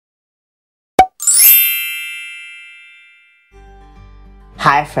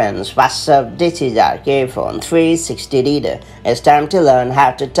Hi friends, what's up? This is our iPhone 360 reader. It's time to learn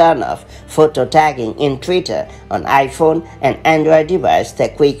how to turn off photo tagging in Twitter on iPhone and Android device the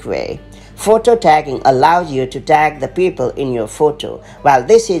quick way. Photo tagging allows you to tag the people in your photo. While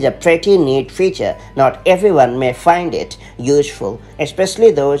this is a pretty neat feature, not everyone may find it useful, especially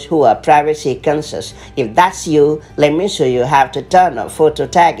those who are privacy conscious. If that's you, let me show you how to turn off photo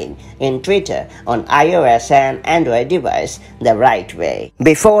tagging in Twitter on iOS and Android device the right way.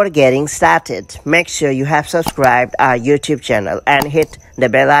 Before getting started, make sure you have subscribed our YouTube channel and hit the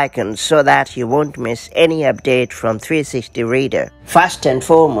bell icon so that you won't miss any update from 360 Reader. First and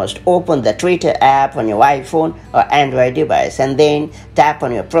foremost, open the Twitter app on your iPhone or Android device and then tap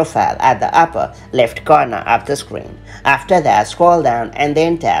on your profile at the upper left corner of the screen. After that, scroll down and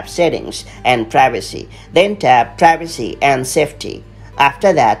then tap Settings and Privacy. Then tap Privacy and Safety.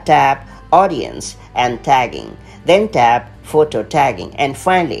 After that, tap Audience and Tagging. Then tap Photo Tagging, and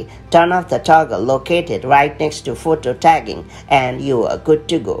finally turn off the toggle located right next to photo tagging and you are good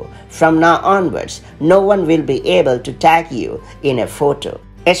to go. From now onwards, no one will be able to tag you in a photo.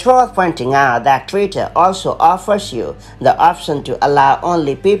 It's worth pointing out that Twitter also offers you the option to allow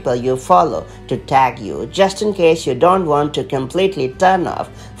only people you follow to tag you. Just in case you don't want to completely turn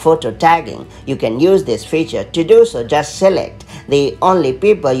off photo tagging, you can use this feature. To do so, just select the only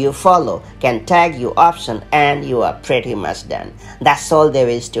people you follow can tag you option and you are pretty much done. That's all there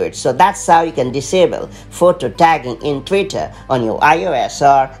is to it. So that's how you can disable photo tagging in Twitter on your iOS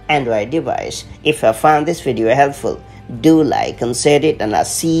or Android device. If you found this video helpful, do like and share it, and I'll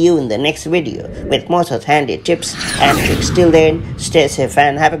see you in the next video with more such handy tips and tricks. Till then, stay safe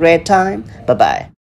and have a great time. Bye bye.